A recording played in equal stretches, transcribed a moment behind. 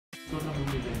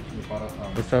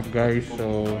What's up, guys?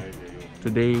 So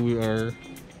today we are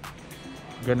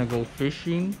gonna go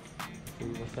fishing. Say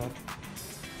what's up.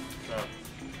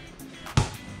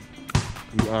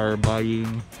 We are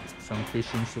buying some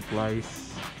fishing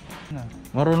supplies.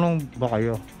 Marunong ba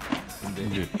kayo?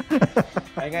 Hindi.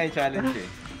 Ay nga yung challenge eh.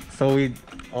 So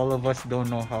all of us don't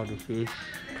know how to fish,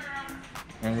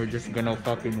 and we're just gonna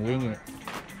fucking wing it.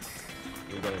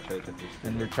 We're gonna try to fish.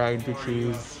 And we're trying to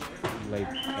choose like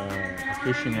a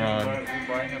fishing rod.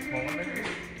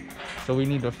 So we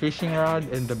need a fishing rod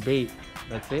and the bait.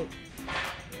 That's it.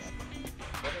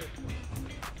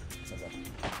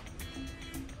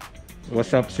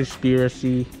 What's up,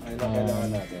 Conspiracy?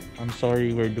 I'm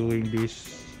sorry we're doing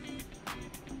this.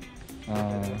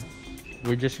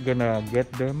 We're just gonna get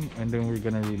them and then we're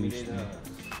gonna release them.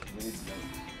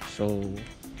 So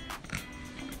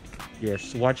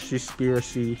yes, watch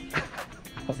Conspiracy.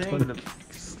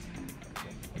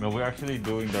 No, we're actually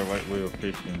doing the right way of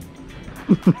fishing.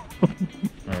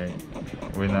 Right.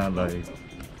 We're not like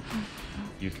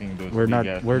using those.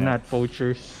 We're not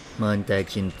poachers.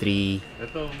 Montage in 3,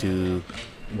 2,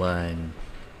 1.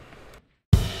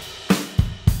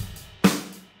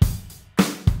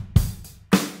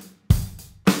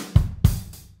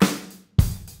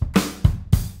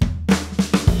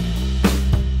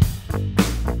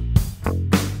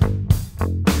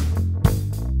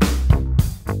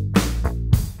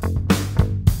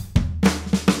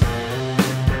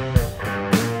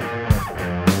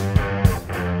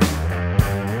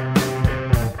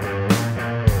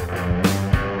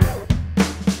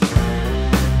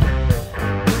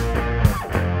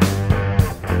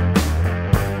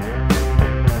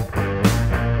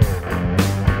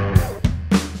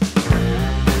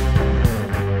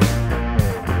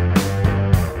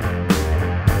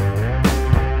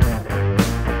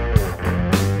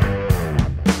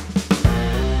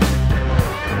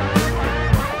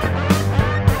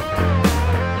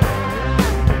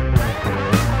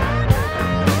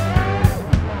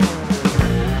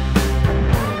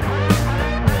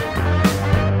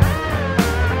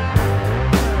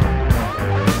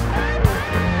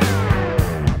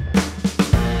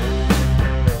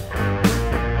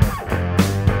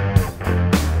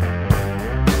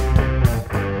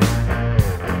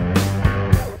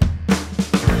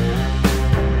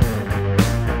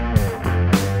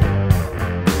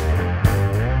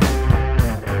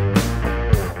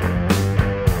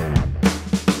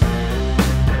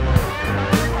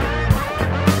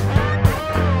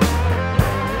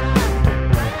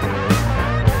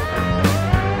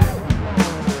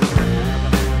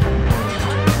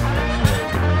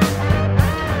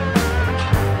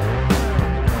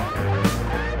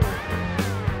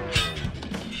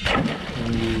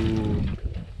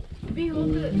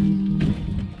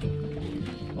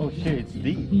 Oh shit, it's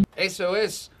deep.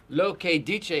 SOS Locate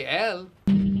DJL.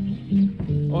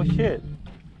 Oh shit.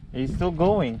 He's still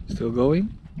going. Still going?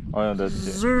 Oh, no,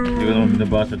 that's it. Hindi ko naman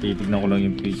binabasa, titignan ko lang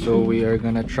yung page. So we are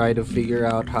gonna try to figure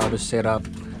out how to set up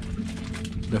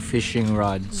the fishing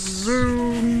rods.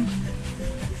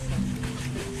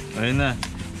 Ayun na.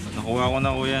 Nakuha ko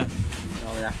na, kuya.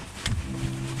 Okay na.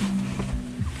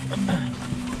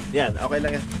 Yan, okay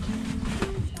lang yan.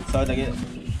 So,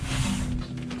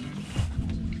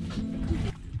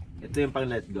 ito yung pang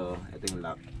let go. Ito yung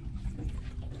lock.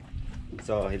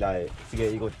 So, hilay.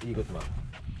 Sige, ikot mo.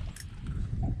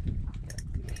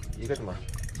 Ikot mo.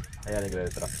 Ayan,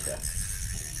 nagre-retract siya.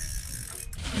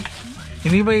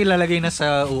 Hindi ba ilalagay na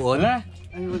sa uod? Wala.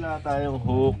 Ay, wala tayong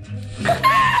hook.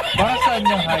 Para saan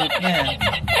yung height niya?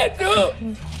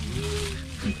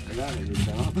 Wala,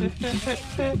 nagre-retract ako.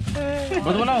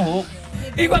 Ba't walang hook?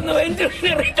 Y cuando entro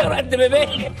en el restaurante,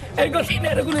 bebé, el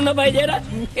cocinero con una paellera,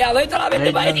 y adentro la vende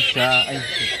Ayun lang paella. siya. Ay,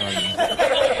 sorry.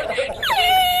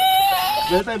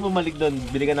 Pwede tayo bumalik doon.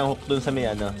 Bili ka ng hook doon sa may,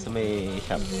 sa may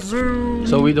shop.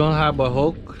 So we don't have a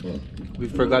hook. We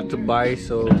forgot to buy,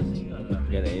 so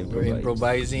Yan, we're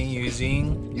improvising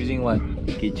using what?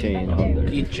 Keychain holder.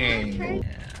 Keychain.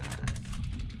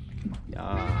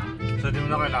 Yeah. So, di mo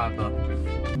na kailangan to.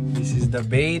 This is the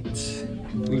bait.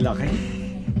 Ang laki.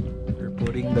 We're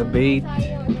putting the bait.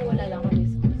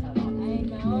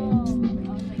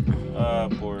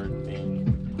 Poor thing.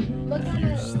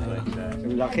 Used like that.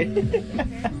 Ang laki.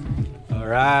 All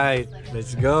right,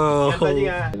 let's go.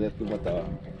 Let ko mo to.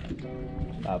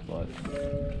 Tapos.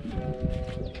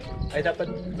 Ay,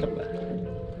 dapat.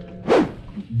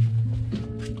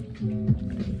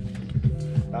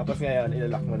 Tapos ngayon,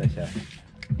 ilalak mo na siya.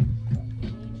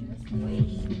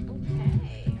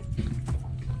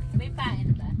 May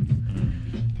pain ba?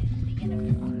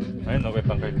 Ayun, okay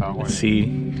pang kahit ako.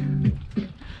 See.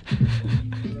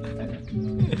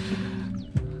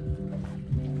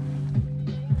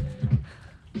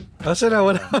 Asa na?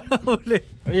 Wala na uli.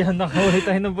 Ayan, nakahuli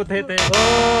tayo ng butete.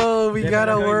 Oh, we got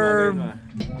a worm.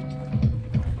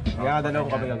 Kaya dalawa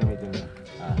kami gagamitin mo.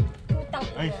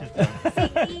 Ay, shit.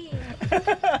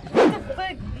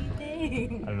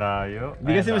 Pag-biting. Ang layo.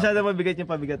 Hindi kasi masyado mabigat yung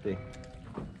pabigat eh.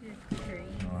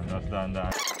 Tapos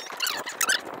dahan-dahan.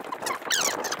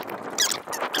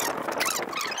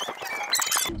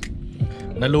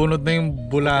 Nalunod na yung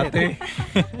bulate.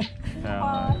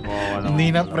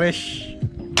 Hindi na fresh.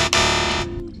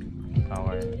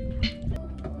 Okay.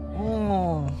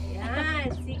 Oh. Yan,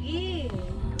 sige.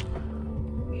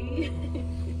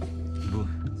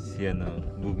 Si ano,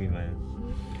 Boogeyman.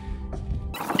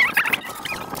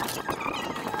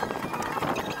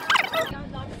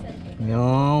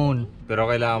 Yun. Pero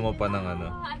kailangan mo pa ng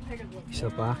ano. Isa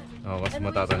pa. Oo, kasi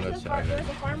matatanggal siya agad. There's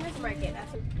a farmer's market.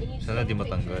 Sana di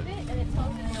matanggal.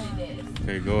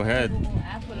 Okay, go ahead.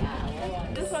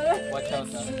 Watch out,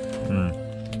 ha? Hmm.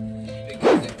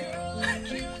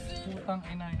 Putang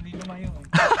ina, hindi lumayo.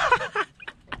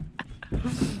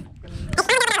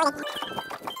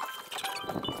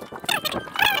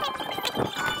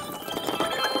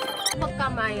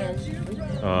 Magkamayan.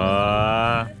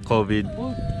 COVID.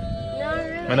 No,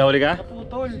 really. May nahuli ka?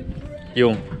 Naputol.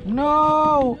 Yung?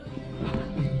 No!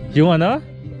 Yung ano?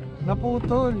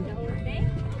 Naputol.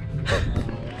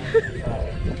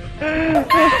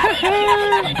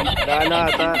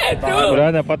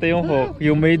 Wala na, pati yung hook.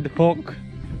 You made hook.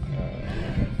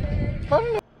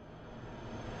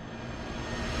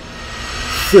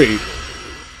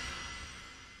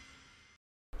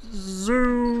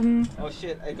 Zoom. Oh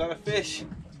shit, I got a fish.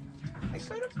 I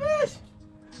got a fish.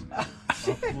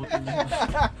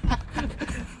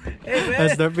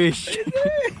 That's the fish.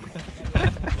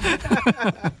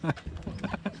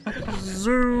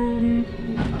 Zoom.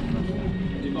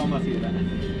 Hindi ko masira.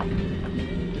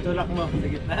 Tulak mo sa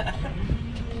gitna.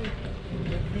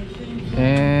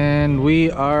 And we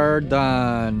are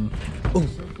done.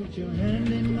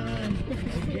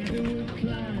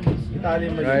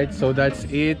 Right, so that's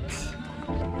it.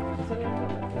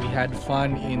 We had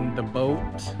fun in the boat.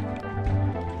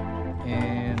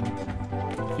 And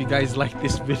if you guys like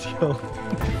this video,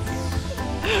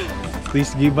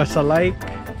 please give us a like,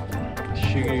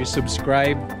 share,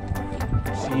 subscribe.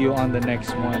 See you on the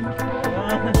next one.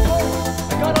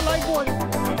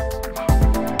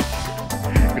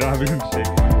 Grabe yung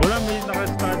shake.